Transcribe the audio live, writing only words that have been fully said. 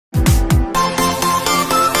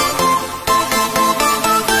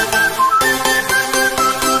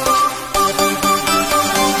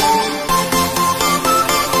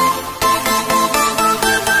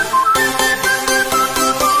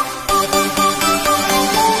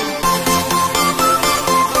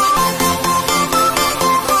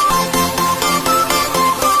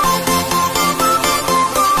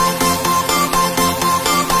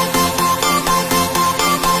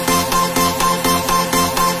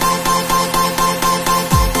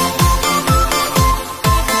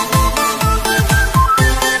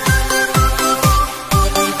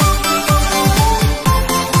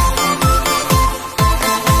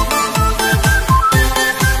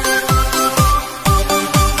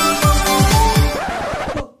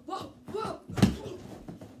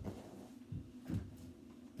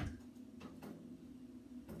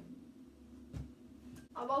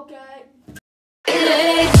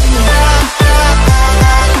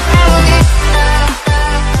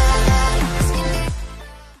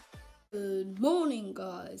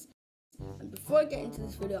I get into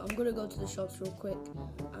this video, I'm gonna go to the shops real quick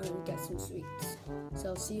and get some sweets. So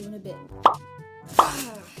I'll see you in a bit.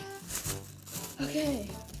 Okay,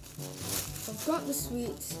 I've got the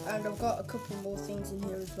sweets and I've got a couple more things in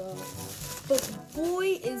here as well. But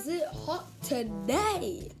boy, is it hot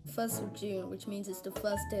today! 1st of June, which means it's the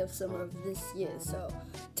first day of summer of this year. So,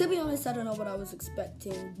 to be honest, I don't know what I was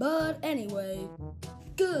expecting. But anyway,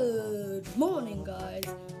 good morning, guys.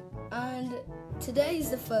 And today is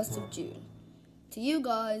the 1st of June. To you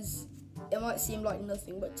guys, it might seem like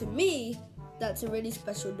nothing, but to me, that's a really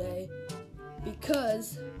special day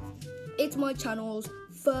because it's my channel's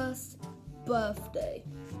first birthday.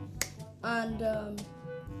 And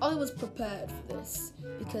I was prepared for this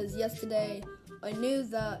because yesterday I knew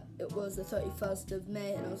that it was the 31st of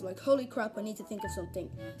May and I was like, holy crap, I need to think of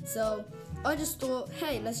something. So I just thought,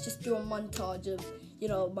 hey, let's just do a montage of, you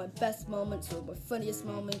know, my best moments or my funniest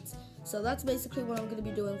moments. So that's basically what I'm going to be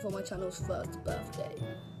doing for my channel's first birthday.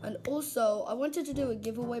 And also, I wanted to do a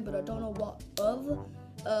giveaway, but I don't know what of.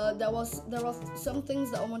 There are some things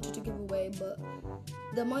that I wanted to give away, but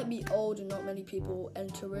they might be old and not many people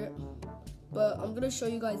enter it. But I'm going to show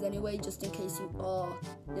you guys anyway, just in case you are,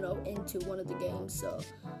 you know, into one of the games. So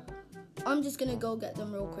I'm just going to go get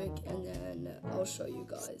them real quick and then I'll show you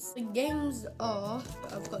guys. The games are,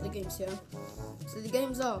 I've got the games here. So the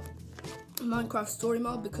games are Minecraft Story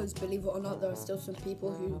Mode, because believe it or not, there are still some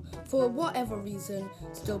people who, for whatever reason,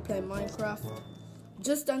 still play Minecraft.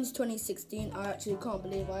 Just Dance 2016, I actually can't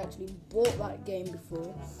believe I actually bought that game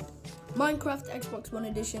before. Minecraft Xbox One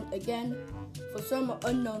Edition, again, for some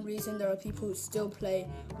unknown reason, there are people who still play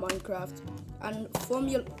Minecraft. And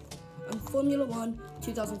Formula 1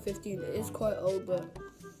 2015, it is quite old, but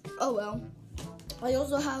oh well. I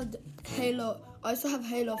also have Halo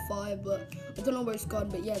 5, but I don't know where it's gone,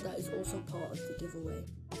 but yeah, that is also part of the giveaway.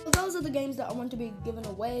 So those are the games that I want to be given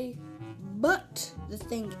away, but the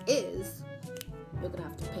thing is, you're gonna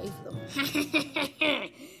have to pay for them.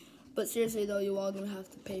 But seriously though, you are gonna have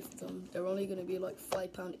to pay for them. They're only gonna be like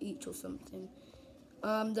 £5 each or something.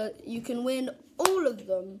 That you can win all of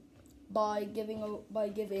them by giving hang on,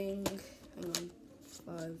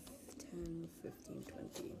 5, 10, 15,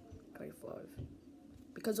 20, 25.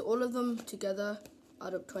 Because all of them together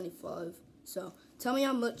add up 25. So tell me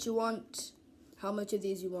how much you want, how much of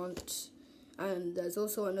these you want, and there's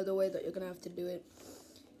also another way that you're gonna have to do it.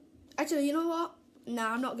 Actually, you know what?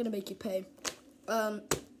 Nah, I'm not gonna make you pay.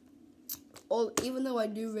 Even though I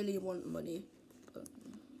do really want money. But,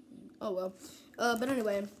 oh well. But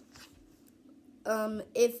anyway,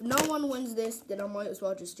 if no one wins this, then I might as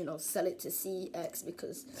well just, you know, sell it to CX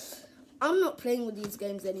because I'm not playing with these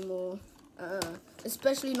games anymore.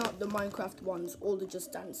 Especially not the Minecraft ones or the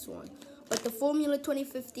Just Dance one. But the Formula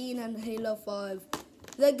 2015 and Halo 5,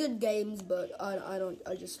 they're good games, but I don't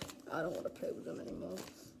want to play with them anymore.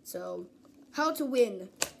 So, how to win?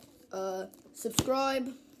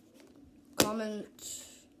 Subscribe, comment,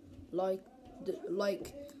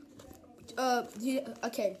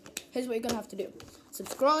 okay, here's what you're gonna have to do.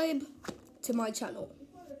 Subscribe to my channel.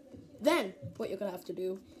 Then, what you're gonna have to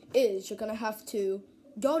do is you're gonna have to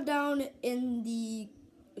go down in the,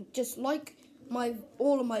 just like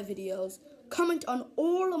all of my videos, comment on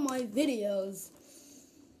all of my videos,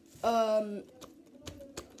 comment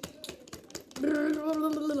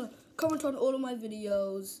on all of my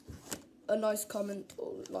videos, a nice comment,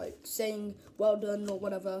 or like saying well done or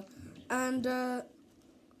whatever. And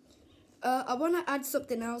I want to add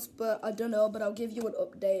something else, but I don't know, but I'll give you an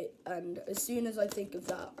update, and as soon as I think of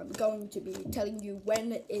that, I'm going to be telling you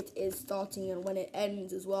when it is starting and when it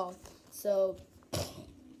ends as well. So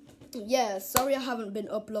yeah, sorry I haven't been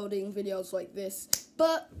uploading videos like this,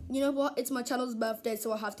 but you know what, it's my channel's birthday,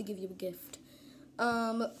 so I have to give you a gift.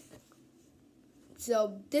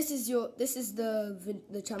 So this is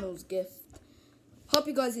the channel's gift. Hope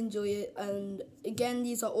you guys enjoy it, and again,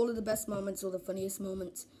 these are all of the best moments or the funniest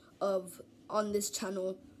moments on this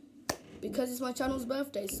channel because it's my channel's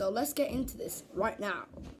birthday. So let's get into this right now.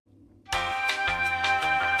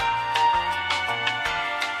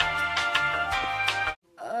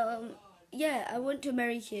 Yeah, I went to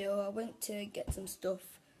Mary Hill. I went to get some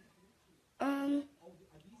stuff. By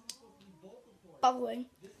the way,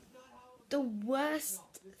 the worst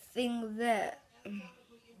thing there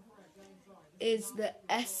is the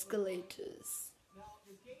escalators.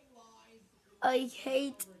 I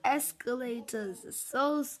hate escalators. It's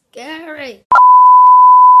so scary.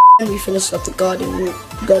 And we finished up the gardening,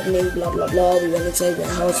 blah blah blah. We went inside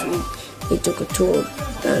their house. We took a tour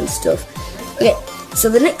and stuff. Okay, so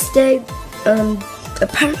the next day,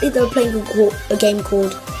 apparently they were playing a game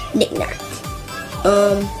called Knick Knack.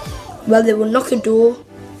 Well, they will knock a door,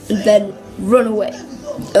 and then run away.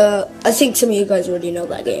 I think some of you guys already know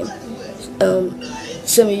that game.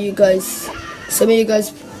 Some of you guys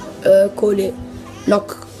call it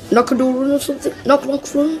knock a door run or something, knock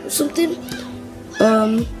run or something.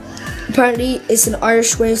 Apparently it's an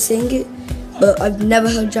Irish way of saying it, but I've never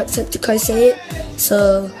heard Jacksepticeye say it,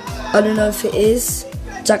 so I don't know if it is.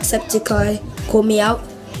 Jacksepticeye, call me out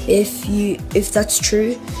if that's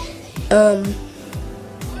true.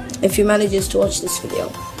 If you manages to watch this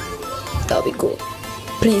video, that'll be cool.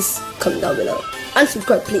 Please comment down below and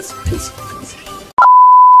subscribe, please.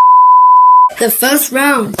 The first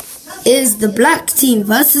round is the black team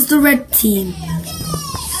versus the red team.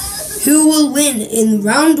 Who will win in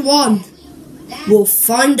round 1? We'll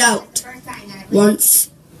find out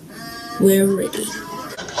once we're ready.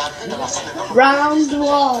 Round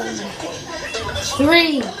 1.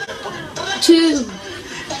 3, 2,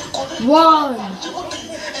 1,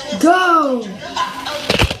 go!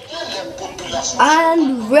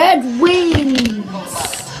 And red wins!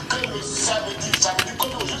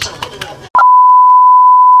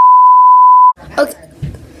 Okay.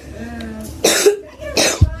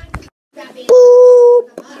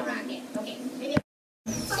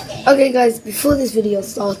 Okay guys, before this video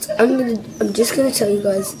starts, I'm just gonna tell you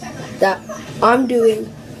guys that I'm doing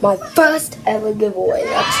my first ever giveaway.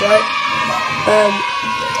 That's right.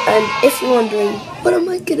 And if you're wondering, what am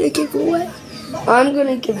I gonna give away? I'm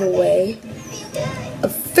gonna give away a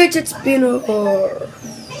fidget spinner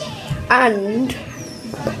and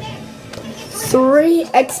 3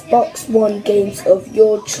 Xbox One games of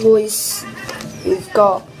your choice. We've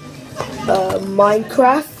got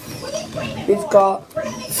Minecraft, we've got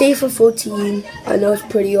FIFA 14, I know it's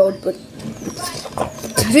pretty old, but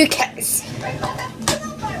who cares?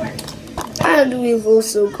 And we've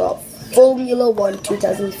also got Formula 1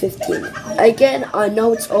 2015. Again, I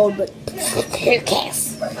know it's old, but who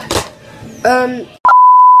cares?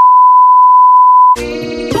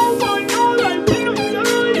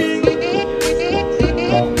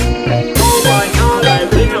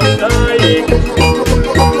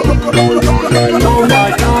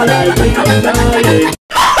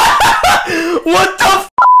 What the f***?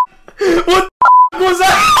 What the f*** was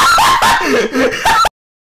that?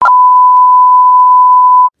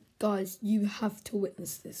 Guys, you have to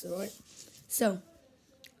witness this, alright? So,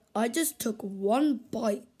 I just took 1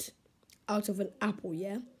 bite out of an apple,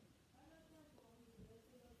 yeah?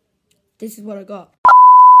 This is what I got.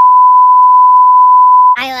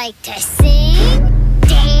 I like to sing,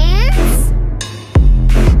 dance,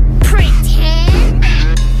 pretend,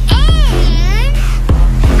 and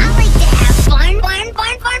I like to have fun.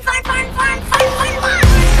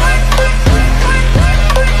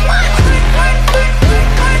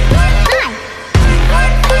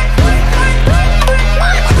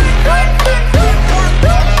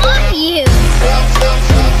 On you.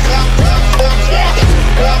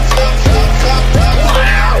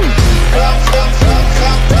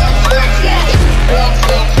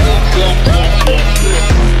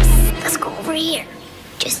 Let's go over here.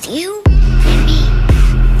 Just you and me.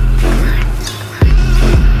 Come on.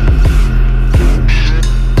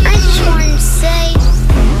 I just wanted to say,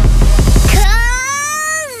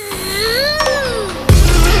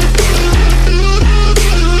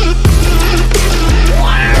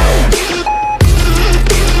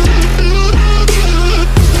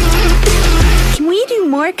 can we do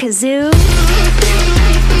more kazoo?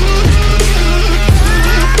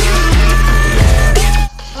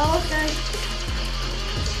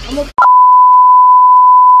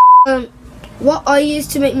 What I use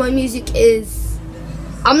to make my music is,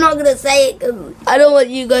 I'm not gonna say it because I don't want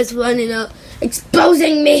you guys finding out,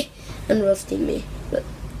 exposing me and roasting me. But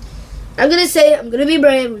I'm gonna say it. I'm gonna be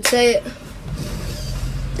brave and say it.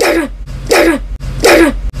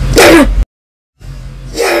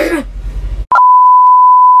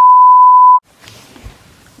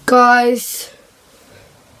 Guys,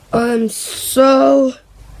 I'm so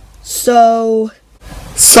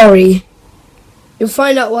sorry. You'll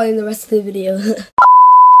find out why in the rest of the video.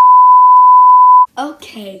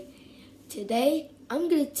 Okay, today I'm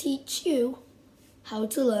gonna teach you how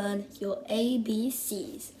to learn your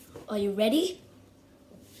ABCs. Are you ready?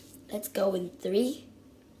 Let's go in 3,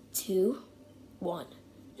 2, 1.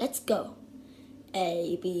 Let's go.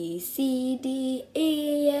 A, B, C, D,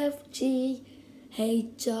 E, F, G,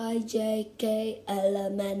 H, I, J, K, L,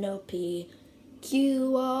 M, N, O, P,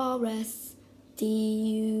 Q, R, S, T,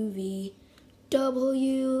 U, V,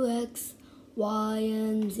 W, X, Y,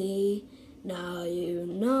 and Z. Now you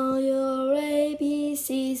know your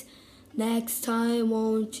ABCs. Next time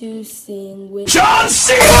won't you sing with John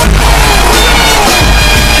C.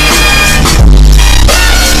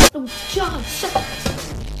 Oh, John, shut up.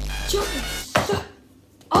 John, shut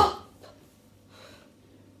up.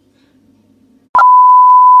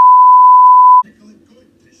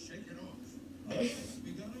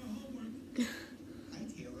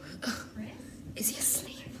 Is he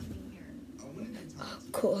asleep? Oh,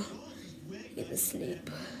 cool. He's asleep.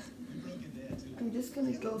 I'm just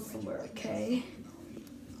gonna go somewhere, okay?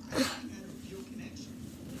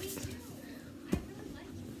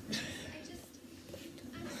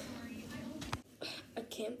 I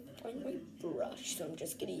can't find my brush, so I'm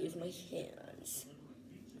just gonna use my hands.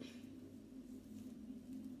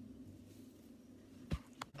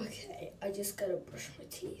 Okay, I just gotta brush my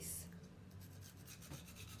teeth.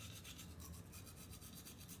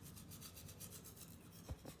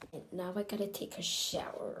 Now I gotta take a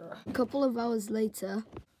shower. A couple of hours later.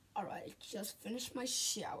 Alright, just finished my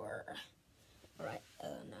shower. Alright,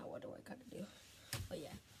 now what do I gotta do? Oh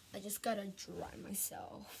yeah, I just gotta dry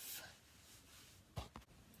myself.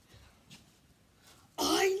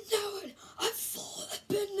 I knew it! I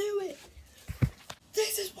flippin' knew it!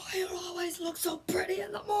 This is why you always look so pretty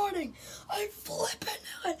in the morning! I flippin'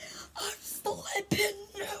 knew it! I flippin'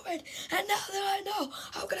 knew it! And now that I know,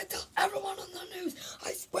 I'm gonna tell everyone on the news.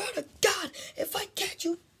 I swear to God, if I catch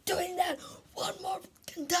you doing that one more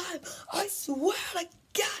fucking time, I swear to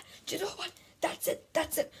God, do you know what? That's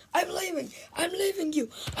it. I'm leaving you.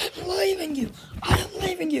 I'm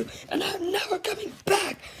leaving you. And I'm never coming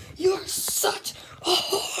back. You're such a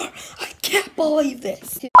whore. I can't believe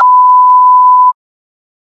this.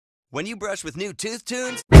 When you brush with new tooth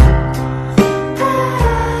tunes,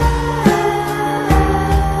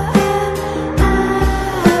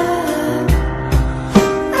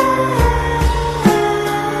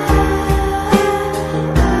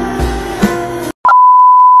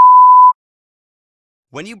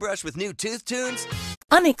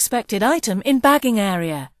 Unexpected item in bagging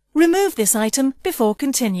area. Remove this item before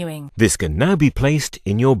continuing. This can now be placed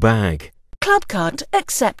in your bag. Club card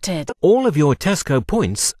accepted. All of your Tesco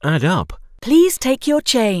points add up. Please take your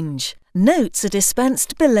change. Notes are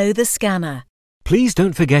dispensed below the scanner. Please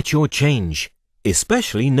don't forget your change,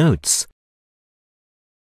 especially notes.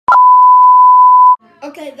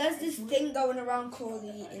 Okay, there's this thing going around called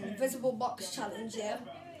the Invisible Box Challenge, yeah?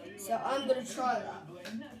 So I'm gonna try that.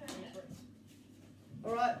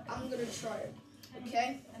 Alright, I'm gonna try it,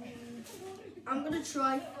 okay? I'm gonna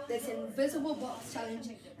try this Invisible Box Challenge,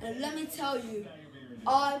 and let me tell you,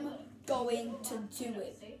 I'm going to do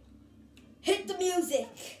it. Hit the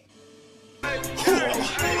music! Okay.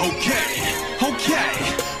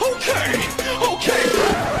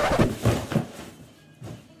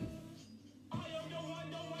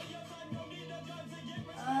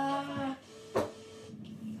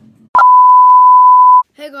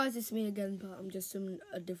 Hey guys, it's me again, but I'm just in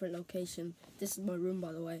a different location. This is my room,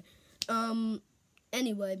 by the way.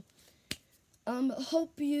 Anyway,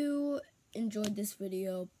 hope you enjoyed this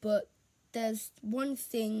video, but there's one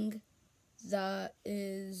thing that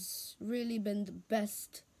is really been the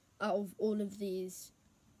best out of all of these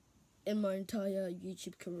in my entire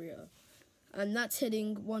YouTube career, and that's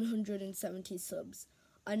hitting 170 subs.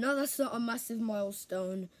 I know that's not a massive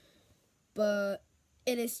milestone, but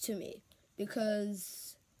it is to me,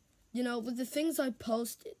 because, you know, with the things I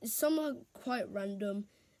post, some are quite random,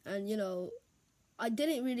 and, you know, I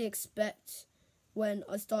didn't really expect when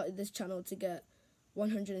I started this channel to get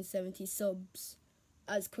 170 subs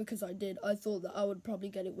as quick as I did. I thought that I would probably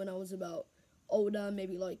get it when I was about older,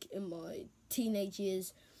 maybe like in my teenage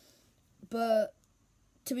years. But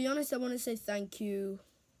to be honest, I want to say thank you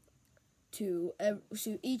to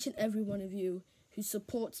each and every one of you who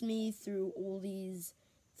supports me through all these,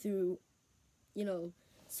 through, you know,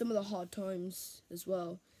 some of the hard times as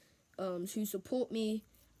well, who support me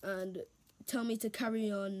and tell me to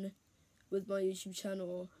carry on with my YouTube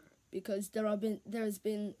channel, because there has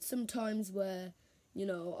been some times where, you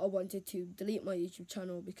know, I wanted to delete my YouTube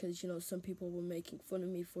channel because, you know, some people were making fun of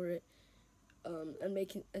me for it,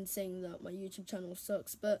 and saying that my YouTube channel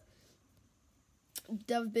sucks. But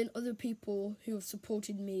there have been other people who have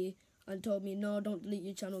supported me and told me, no, don't delete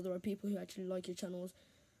your channel. There are people who actually like your channels.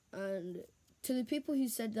 And to the people who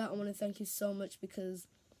said that, I want to thank you so much, because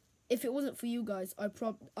if it wasn't for you guys,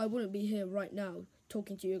 I wouldn't be here right now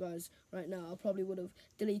talking to you guys right now. I probably would have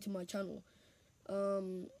deleted my channel.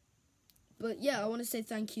 But yeah, I want to say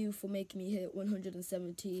thank you for making me hit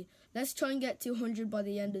 170. Let's try and get to 100 by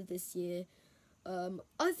the end of this year.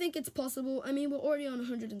 I think it's possible. I mean, we're already on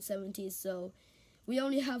 170, so we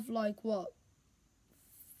only have like, what,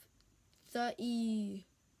 40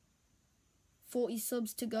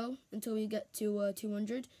 subs to go until we get to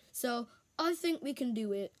 200. So I think we can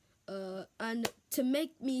do it. And to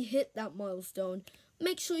make me hit that milestone,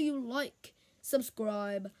 make sure you like,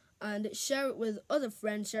 subscribe, and share it with other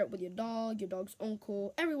friends. Share it with your dog's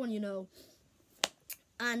uncle, everyone you know.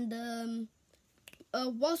 And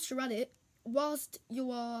whilst you're at it, whilst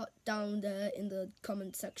you are down there in the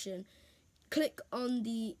comment section, click in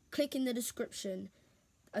the description.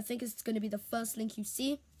 I think it's going to be the first link you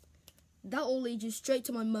see. That will lead you straight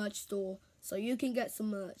to my merch store, so you can get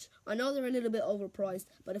some merch. I know they're a little bit overpriced,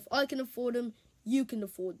 but if I can afford them, you can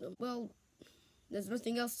afford them. Well, there's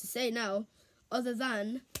nothing else to say now, other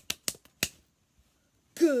than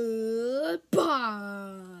goodbye.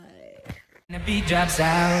 The beat drops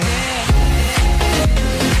out.